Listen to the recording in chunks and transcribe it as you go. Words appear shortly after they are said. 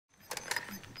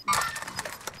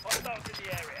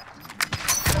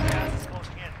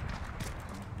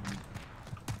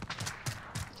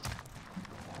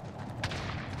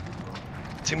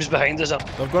Team's behind us up.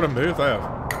 They've got to move, they have.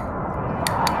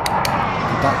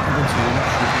 Back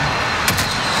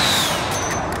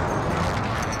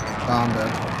down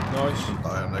there. Nice.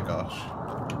 Oh my gosh.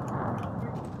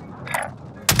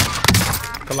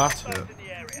 Collat.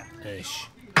 Yeah. Ish.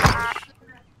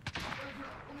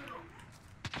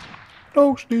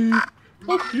 Oh, Steve.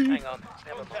 Oh, Steve. Hang on,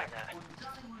 never mind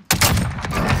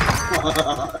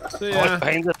that. See Oh, ya.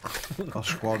 behind us. Our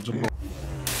squad's above.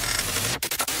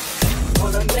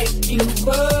 Wanna make you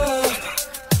work,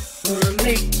 wanna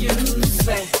make you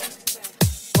sweat,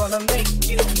 wanna make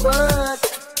you work,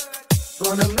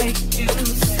 wanna make you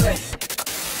sweat.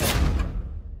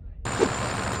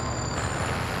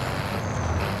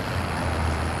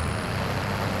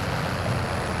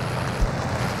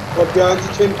 What behind the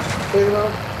team? Turn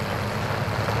around.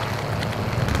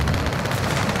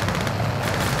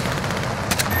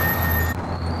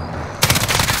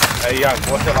 Hey, yeah,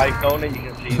 what's it like down there? You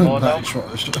can see more now.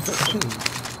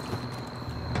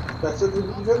 Better than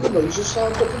you've heard the noises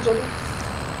sound different on it.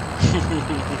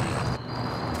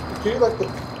 Do you like the...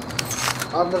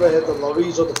 I've never heard the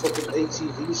lorries or the fucking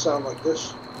ATVs sound like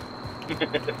this.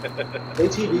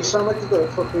 ATVs sound like they've got a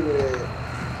fucking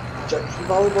ejection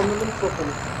valve on them and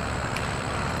fucking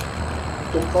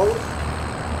dump valve.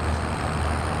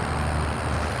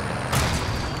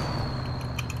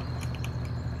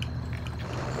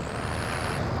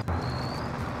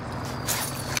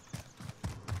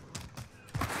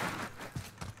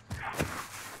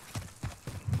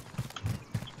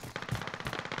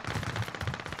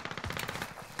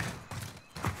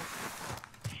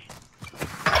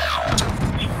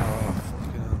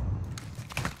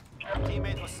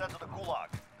 Teammate was sent to the gulag.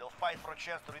 They'll fight for a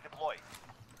chance to redeploy.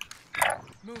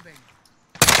 Moving.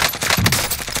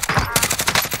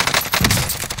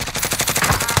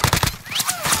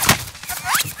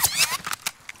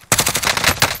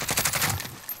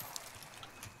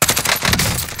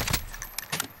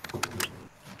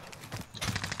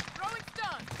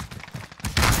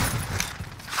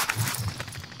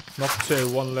 Knock 2,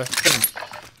 1 left.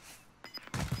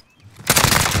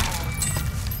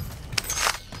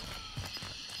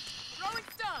 Throwing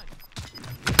stun.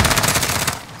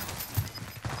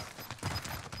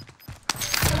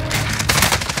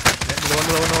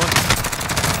 Another one.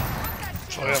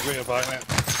 Sorry, I've got your back, mate.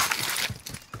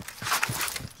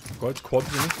 God, it's quads,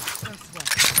 isn't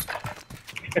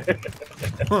it?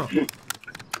 Huh.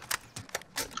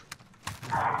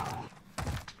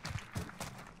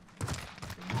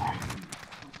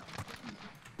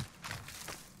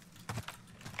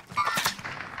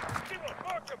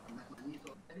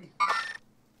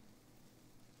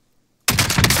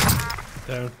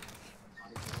 Down.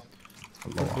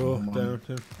 Go, down,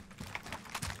 too.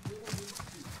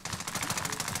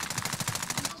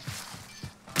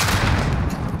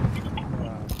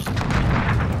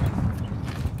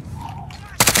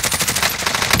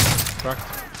 Cracked.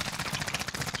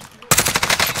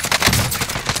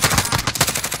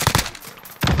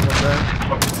 One down.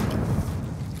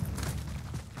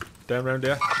 Down round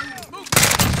there.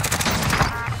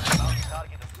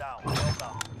 Target is down. Well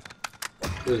done.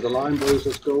 There's the line, boys,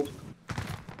 let's go.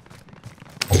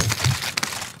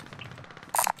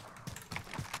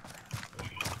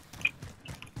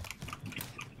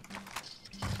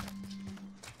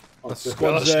 The Well,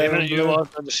 squad's that's there. aiming at you, lad.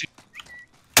 Let's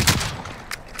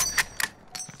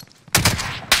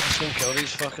go kill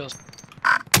these fuckers.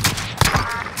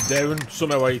 Down,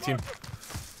 somehow 18.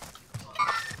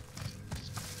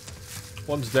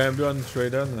 One's down behind the tree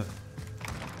down there.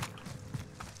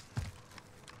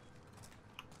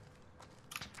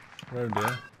 Round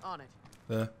there. On it.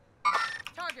 There.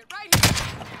 Target right here.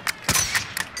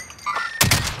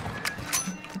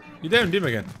 You downed him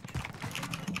again.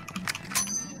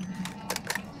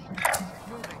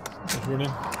 He's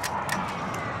running.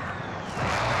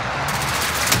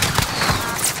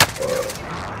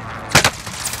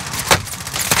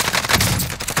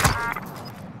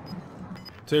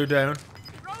 Two down.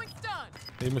 Throwing stun.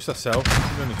 He must have self, to be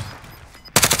honest.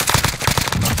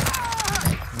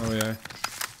 Oh yeah.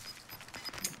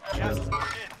 Just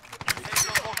moved in. Take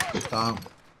your focus. Down.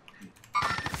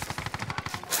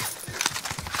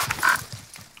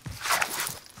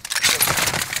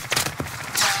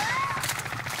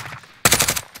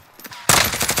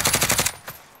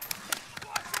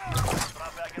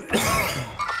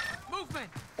 Movement.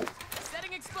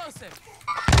 Setting explosive.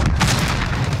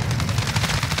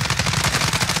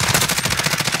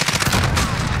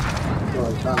 No, I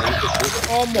can't eat the shit.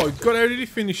 Oh my god, how did he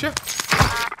finish it? I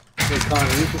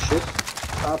can't eat the shit.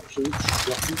 Absolute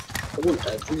shocking. I want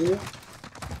everything.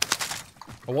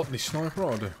 I want this sniper,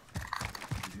 I do.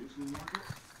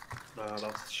 Nah,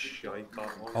 that's shite, that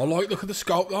one. I like, look at the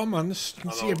scope though, man. You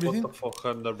can see everything. What the fuck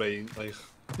in the rain, like...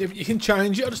 Yeah, but you can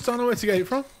change it, I just don't know where to get it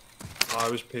from. I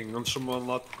was pinging someone,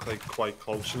 lad, like, quite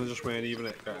close, and they just weren't even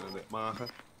getting a hit marker.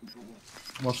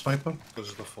 What sniper?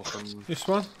 Because of the fucking This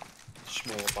one.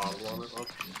 small barrel on it, lad.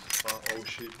 That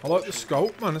shit. I like the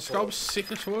scope, man. The scope's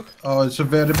sick as fuck. Oh, it's a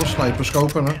variable sniper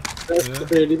scope, isn't it?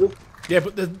 Variable. Yeah,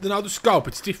 but the scope,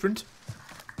 it's different.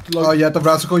 Like, Oh yeah, the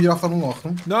reticle, you have to unlock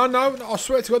them. No, I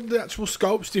swear to God, the actual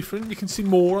scope's different. You can see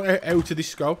more out of this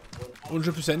scope.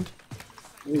 100%.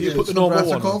 If you put the normal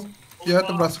one on. Yeah,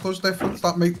 the reticle's different.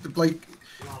 That make, like,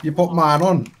 you put mine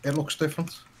on, it looks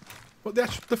different. But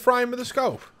the frame of the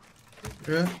scope?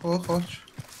 Yeah, well, watch.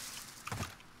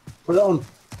 Put it on.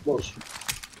 What's?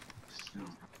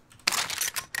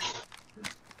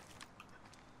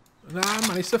 Nah,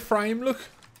 man, it's the frame, look.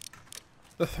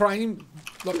 The frame,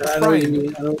 like Yeah, the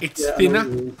frame, it's thinner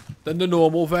than the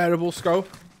normal variable scope.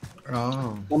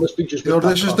 Oh. That must be just Yo, with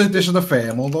this that is the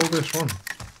thermal though, this one.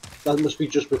 That must be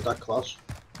just with that class.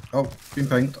 Oh, been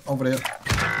pinged, over here.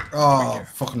 Oh,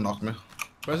 fucking knocked me.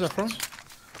 Where's that from?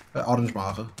 Orange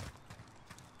marker.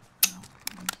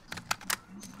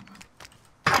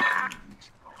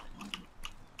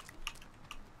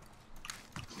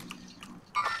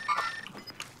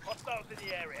 Hostiles in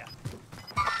the area.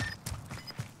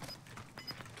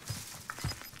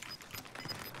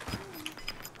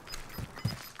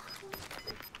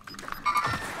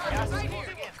 Gas is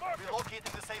closing in.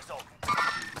 Relocating the safe zone.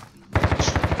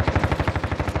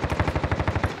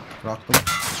 Cracked them.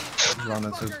 Ran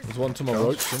into. There's one to my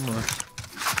right somewhere.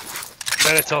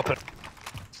 Very top it.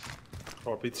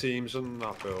 Probably teams in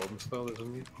that building still,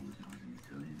 isn't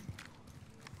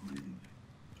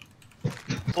he?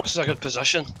 Looks like a good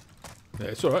position. Yeah,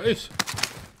 it's alright, it's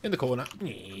in the corner.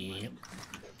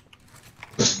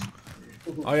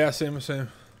 Oh yeah, same. You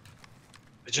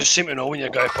just seem to know when you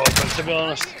go pop in, to be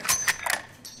honest.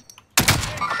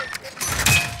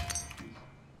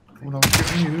 What am I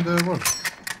giving you there, one?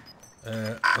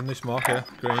 On this mark here,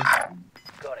 green.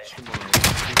 Got it.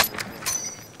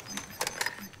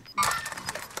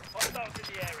 Hostiles in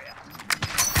the area.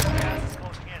 Gas is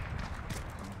closing in.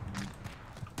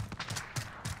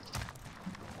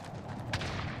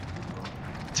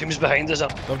 Team's behind us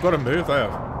up. They've got to move, they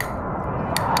have.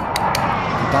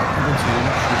 Back to the team.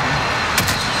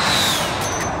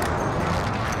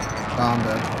 Down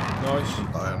there. Nice.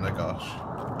 Oh my gosh.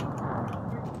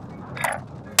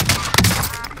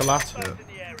 Collat. Hostiles in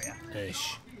the area.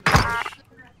 Ish.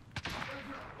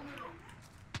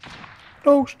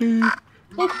 Oh, Steve.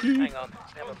 Hang on.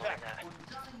 Never mind that.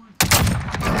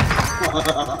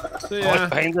 See Oh, ya.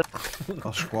 behind us.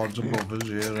 Our squad's above us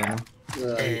here, isn't it?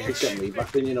 You could get me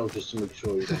back in, you know, just to make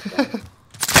sure you don't die.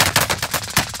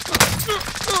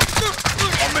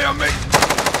 On me.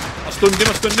 I stunned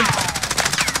him.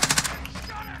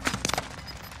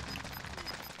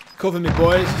 Cover me,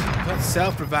 boys. That's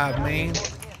self-revive, man.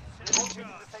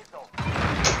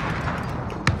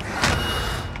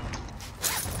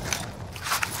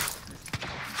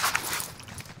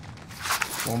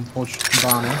 One push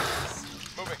down here.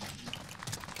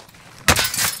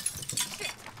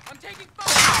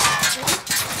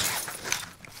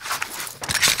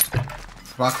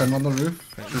 Crack him on the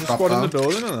roof. There's Just a up squad in the down.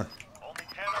 building, isn't there? Only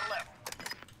 10 are left.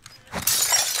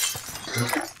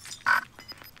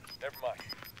 Never mind.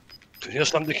 Do you hear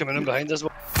somebody coming in behind us?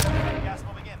 Gas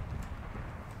moving in.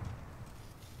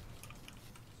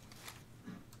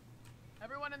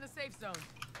 Everyone in the safe zone.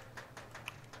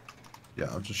 Yeah,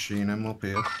 I've just seen him up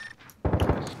here.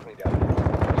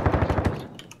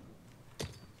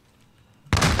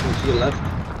 To your left.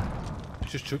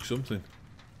 Just took something.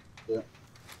 Yeah.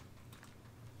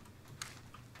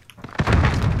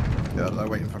 Yeah, they're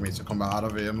waiting for me to come out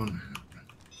of here, man.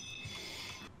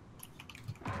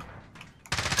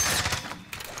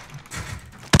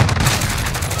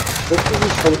 Hopefully we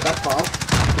throw it that far.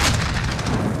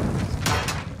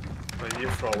 When you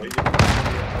throw it, you can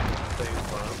stay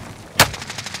flat.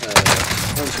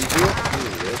 Can't be here.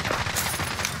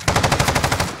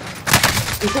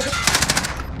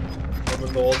 On the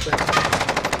north end.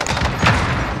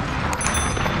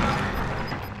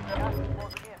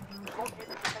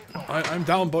 I'm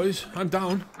down, boys. I'm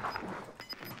down.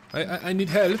 I need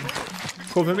help.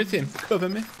 Cover me, Tim. Cover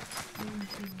me.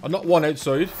 I'm not one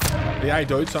outside. The I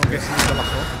died, so I'm guessing it's the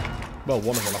last one. Well,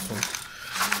 one of the last ones.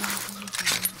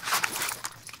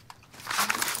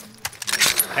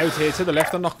 Out here to the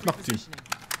left, I knocked him.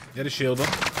 He had a shield on.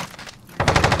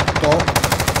 Door.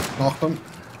 Knocked him.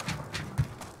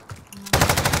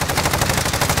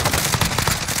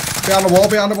 Behind the wall,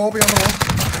 behind the wall, behind the wall.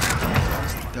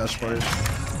 Yeah, I suppose.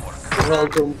 Well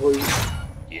done, boys.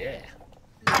 Yeah.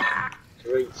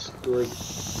 Great victory.